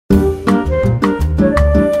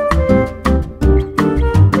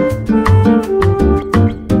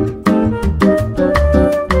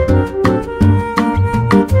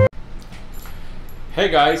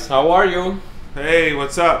guys, how are you? Hey,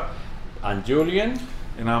 what's up? I'm Julian.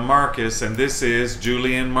 And I'm Marcus, and this is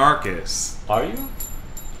Julian Marcus. Are you?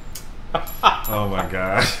 Oh my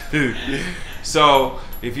gosh. So,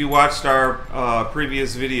 if you watched our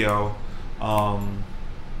previous video from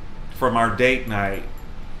our date night,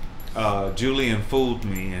 Julian fooled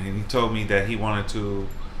me and he told me that he wanted to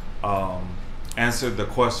answer the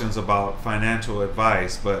questions about financial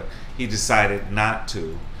advice, but he decided not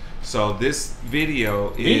to. So this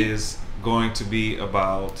video is going to be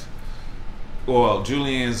about, well,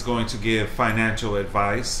 Julian is going to give financial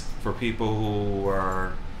advice for people who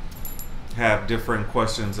have different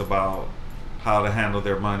questions about how to handle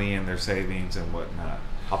their money and their savings and whatnot.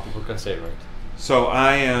 How people can say, right? So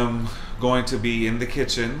I am going to be in the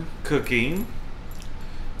kitchen cooking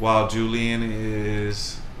while Julian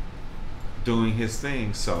is doing his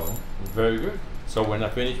thing. So very good. So when I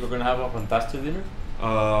finish, we're gonna have a fantastic dinner.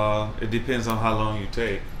 It depends on how long you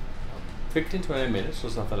take. 15-20 minutes or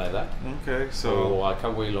something like that. Okay, so I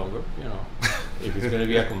can wait longer, you know. If it's gonna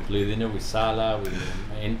be a complete dinner with salad, with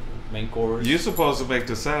main course. You're supposed to make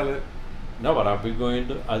the salad. No, but I will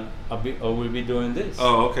be doing this.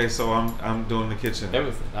 Oh, okay. So I'm doing the kitchen.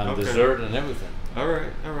 Everything and okay. Dessert and everything. All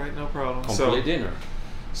right, no problem. Complete dinner.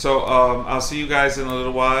 So I'll see you guys in a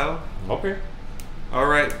little while. Okay. All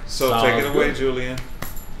right. So Sounds take it away, good. Julian.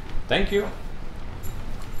 Thank you.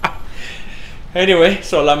 Anyway,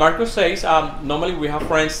 so like Marcus says, normally we have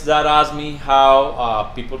friends that ask me how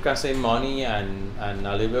people can save money and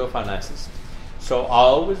a little bit of finances. So I've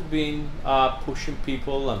always been pushing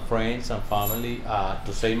people and friends and family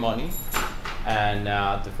to save money. And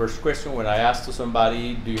the first question when I ask to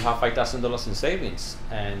somebody, do you have $5,000 in savings?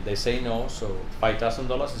 And they say no, so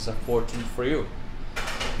 $5,000 is a fortune for you.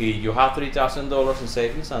 If you have $3,000 in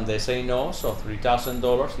savings and they say no, so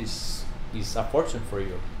 $3,000 is a fortune for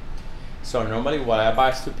you. So normally what I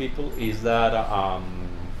advise to people is that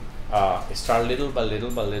start little by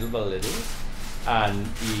little by little by little. And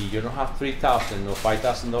if you don't have $3,000 or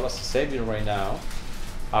 $5,000 in saving right now,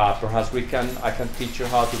 perhaps I can teach you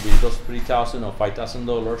how to build those $3,000 or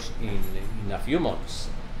 $5,000 in a few months.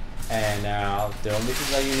 And the only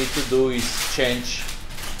thing that you need to do is change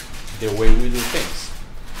the way we do things.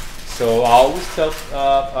 So I always tell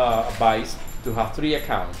advice to have 3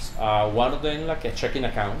 accounts. One of them like a checking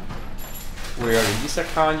account, where in this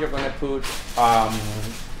account you're going to put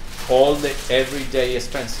all the everyday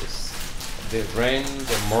expenses. The rent,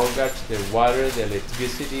 the mortgage, the water, the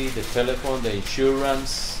electricity, the telephone, the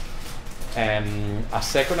insurance, and a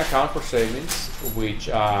second account for savings, which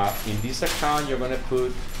in this account you're going to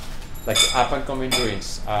put like up and coming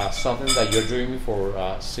dreams, something that you're dreaming for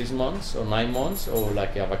 6 months or 9 months, or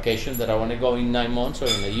like a vacation that I want to go in 9 months or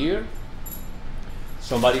in a year,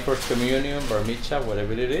 somebody first communion, bar mitzvah,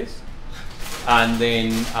 whatever it is. And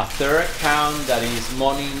then a third account that is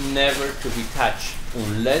money never to be touched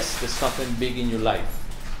unless there's something big in your life.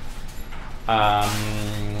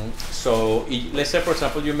 So let's say, for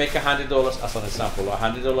example, you make $100 as an example,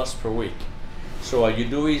 $100 per week. So what you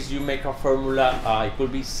do is you make a formula, it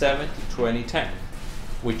could be 70-20-10,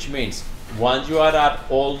 which means once you add up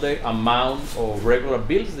all the amount of regular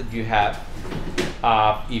bills that you have,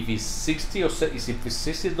 if it's $60 or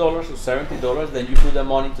 $70, then you put the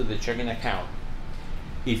money to the checking account.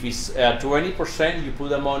 If it's 20%, you put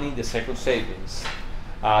the money in the second savings.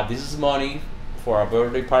 This is money for a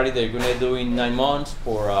birthday party that you're going to do in 9 months,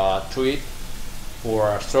 for a trip,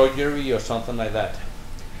 for a surgery or something like that.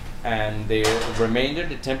 And the remainder,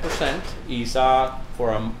 the 10%, is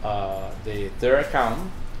for the third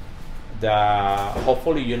account that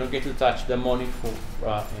hopefully you don't get to touch the money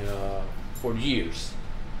for years,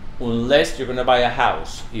 unless you're going to buy a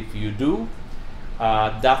house. If you do,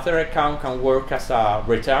 that third account can work as a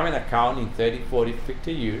retirement account in 30, 40,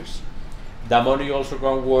 50 years. That money also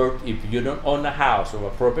can work if you don't own a house or a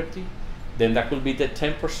property, then that could be the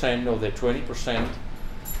 10% or the 20%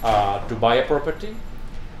 to buy a property.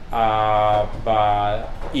 And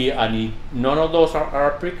if none of those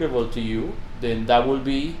are applicable to you, then that will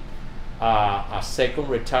be a second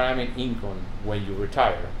retirement income when you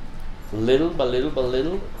retire. Little by little by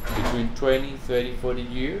little, between 20, 30, 40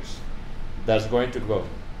 years, that's going to go.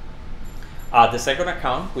 The second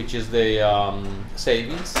account, which is the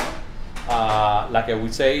savings, like I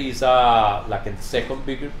would say, is like a second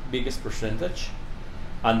biggest percentage.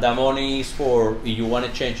 And that money is for if you want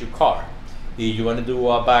to change your car, if you want to do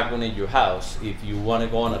a background in your house, if you want to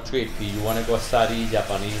go on a trip, if you want to go study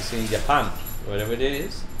Japanese in Japan, whatever it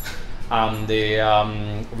is.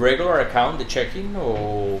 The regular account, the checking,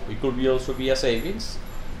 or it could also be a savings,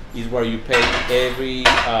 is where you pay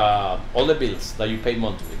all the bills that you pay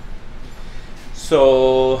monthly.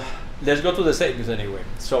 So let's go to the savings anyway.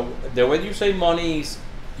 So the way you save money is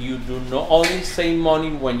you do not only save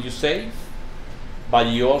money when you save, but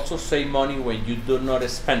you also save money when you do not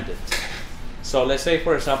spend it. So let's say,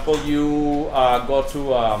 for example, you go to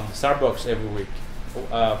Starbucks every week,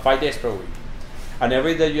 5 days per week, and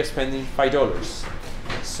every day you're spending $5.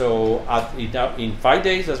 So in 5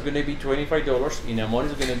 days, that's going to be $25. In a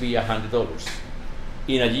month, it's going to be $100.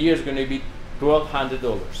 In a year, it's going to be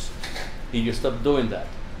 $1,200. If you stop doing that.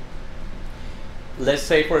 Let's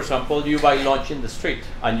say, for example, you buy lunch in the street,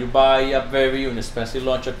 and you buy a very inexpensive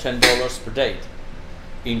lunch at $10 per day.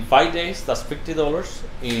 In 5 days, that's $50.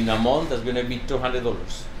 In a month, that's going to be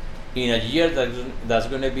 $200. In a year, that's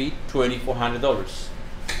going to be $2,400.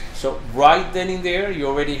 So right then and there, you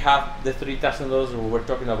already have the $3,000 we were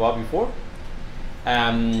talking about before.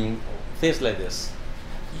 Things like this.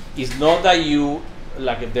 It's not that you,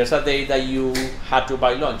 like if there's a day that you had to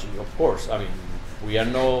buy lunch, of course. I mean, we are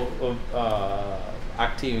not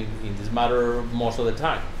active in this matter most of the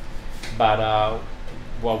time. But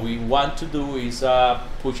what we want to do is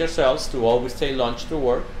push ourselves to always take lunch to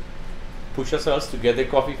work, push ourselves to get the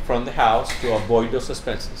coffee from the house to avoid those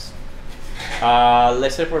expenses.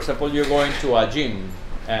 Let's say, for example, you're going to a gym,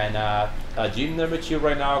 and a gym membership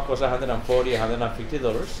right now costs $140,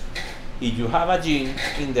 $150. If you have a gym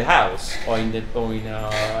in the house or in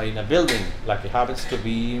a building, like it happens to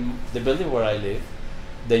be the building where I live,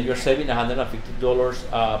 then you're saving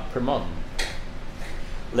 $150 per month.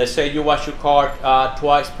 Let's say you wash your car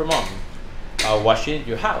twice per month, washing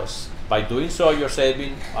your house. By doing so, you're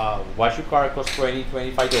saving, wash your car costs $20,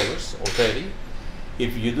 $25 or $30.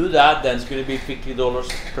 If you do that, then it's going to be $50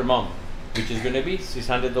 per month, which is going to be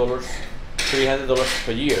 $600, $300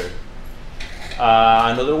 per year.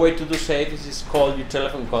 Another way to do savings is call your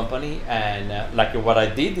telephone company, and like what I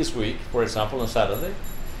did this week, for example, on Saturday,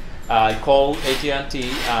 I called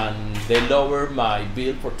AT&T and they lowered my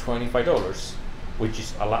bill for $25, which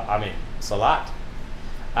is a lot. I mean, it's a lot.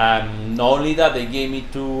 Not only that, they gave me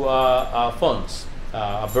two phones,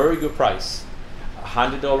 a very good price,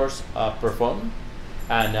 $100 per phone,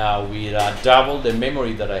 and with double the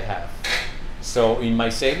memory that I have. So in my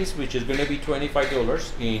savings, which is going to be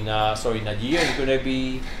 $25, so in a year it's going to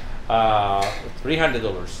be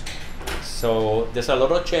 $300. So there's a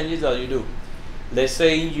lot of changes that you do. Let's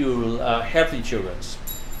say you health insurance.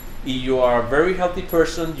 If you are a very healthy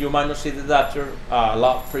person, you might not see the doctor a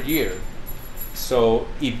lot per year. So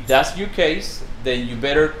if that's your case, then you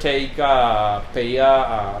better pay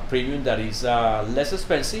a premium that is less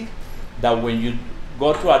expensive. That when you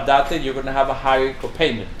go to a doctor, you're going to have a higher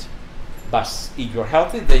copayment. But if you're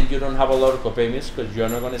healthy, then you don't have a lot of copayments because you're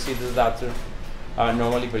not going to see the doctor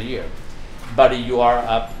normally per year. But if you are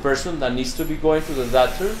a person that needs to be going to the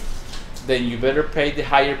doctor, then you better pay the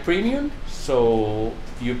higher premium, so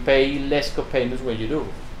you pay less copayments when you do,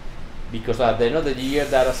 because at the end of the year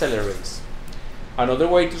that accelerates. Another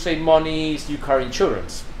way to save money is your car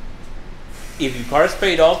insurance. If your car is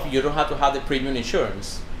paid off, you don't have to have the premium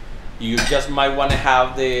insurance. You just might want to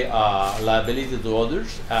have the liability to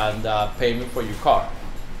others and payment for your car.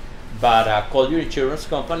 But call your insurance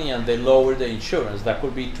company and they lower the insurance. That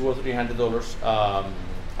could be $200 or $300.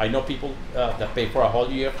 I know people that pay for a whole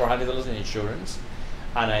year $400 in insurance,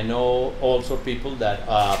 and I know also people that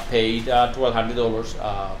paid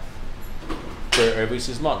 $1,200 per every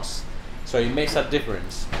 6 months. So it makes a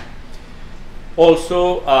difference.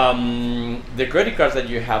 Also, the credit cards that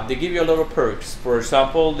you have, they give you a lot of perks. For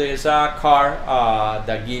example, there's a card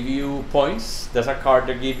that give you points. There's a card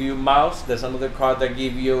that give you miles. There's another card that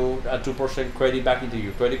give you a 2% credit back into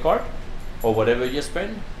your credit card or whatever you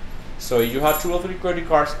spend. So if you have 2 or 3 credit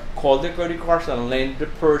cards, call the credit cards and lend the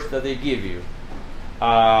perks that they give you.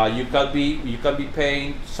 You can be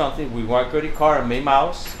paying something with one credit card and make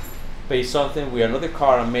miles, pay something with another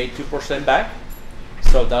card and make 2% back.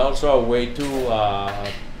 So that's also a way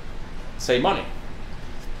to save money.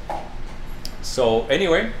 So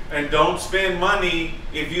anyway. And don't spend money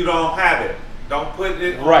if you don't have it. Don't put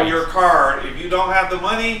it on your card. If you don't have the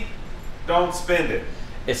money, don't spend it.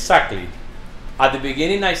 Exactly. At the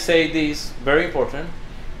beginning I say this, very important,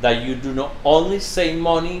 that you do not only save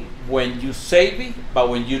money when you save it, but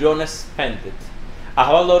when you don't spend it. I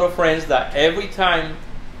have a lot of friends that every time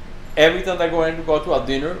they're going to go to a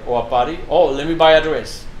dinner or a party, oh, let me buy a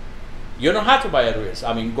dress. You don't have to buy a dress.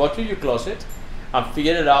 I mean, go to your closet and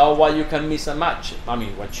figure it out what you can mix and match. I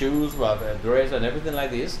mean, what shoes, what dress, and everything like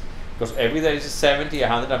this. Because every day is $70,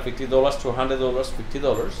 $150, $200,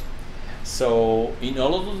 $50. So in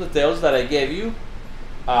all of those details that I gave you,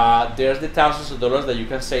 there's the thousands of dollars that you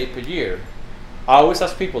can save per year. I always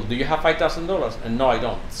ask people, do you have $5,000? And no, I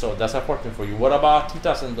don't. So that's a fortune for you. What about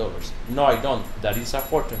 $2,000? No, I don't. That is a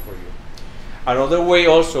fortune for you. Another way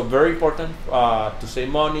also, very important to save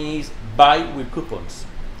money, is buy with coupons.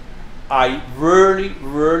 I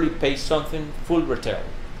rarely pay something full retail.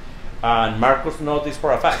 And Marcos knows this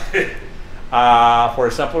for a fact. For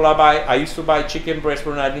example, I used to buy chicken breast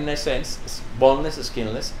for 99 cents, boneless,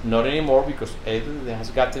 skinless. Not anymore because everything has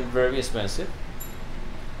gotten very expensive.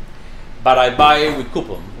 But I buy it with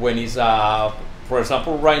coupon. When it's, for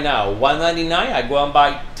example, right now, $1.99, I go and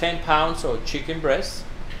buy 10 pounds of chicken breast,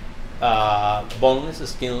 boneless,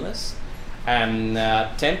 skinless, and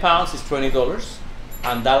 10 pounds is $20,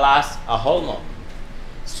 and that lasts a whole month.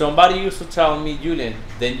 Somebody used to tell me, Julian,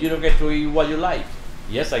 then you don't get to eat what you like.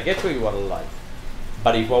 Yes, I get to eat what I like.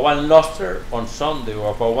 But if I want lobster on Sunday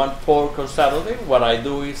or if I want pork on Saturday, what I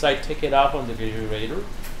do is I take it out on the refrigerator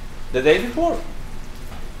the day before.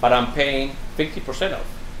 But I'm paying 50% off.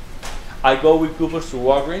 I go with coupons to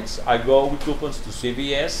Walgreens. I go with coupons to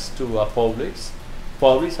CVS, to Publix.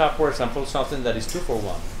 Publix have, for example, something that is 2 for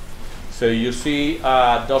 1. So you see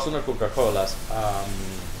a dozen of Coca-Colas,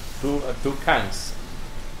 two cans,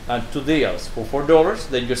 and 2 deals for $4.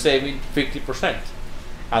 Then you're saving 50%,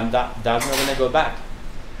 and that's not going to go back.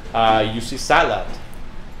 You see salad,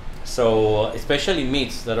 so especially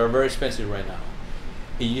meats that are very expensive right now.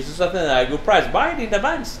 If you see something at a good price, buy it in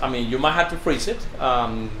advance. I mean, you might have to freeze it.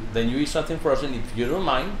 Then you eat something frozen if you don't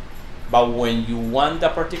mind. But when you want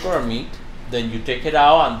that particular meat, then you take it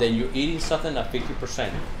out and then you're eating something at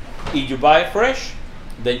 50%. If you buy it fresh,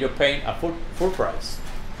 then you're paying a full price.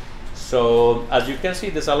 So as you can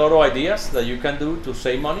see, there's a lot of ideas that you can do to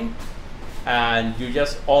save money, and you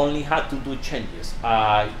just only have to do changes.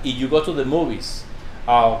 If you go to the movies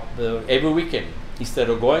every weekend, instead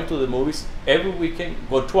of going to the movies every weekend,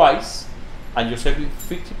 go twice, and you're saving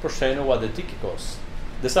 50% of what the ticket costs.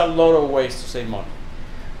 There's a lot of ways to save money.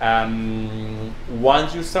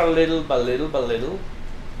 Once you start little by little,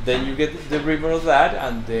 then you get the rhythm of that,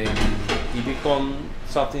 and then it becomes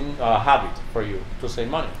something, a habit for you to save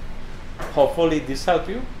money. Hopefully this helped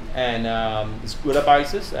you, and it's good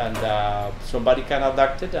advices, and somebody can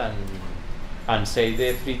adapt it and save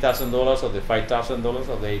the $3,000 or the $5,000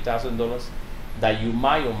 or the $8,000 that you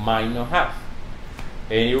might or might not have.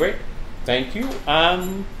 Anyway, thank you,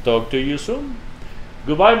 and talk to you soon.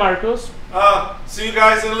 Goodbye, Marcos. See you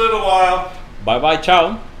guys in a little while. Bye-bye,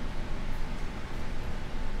 ciao.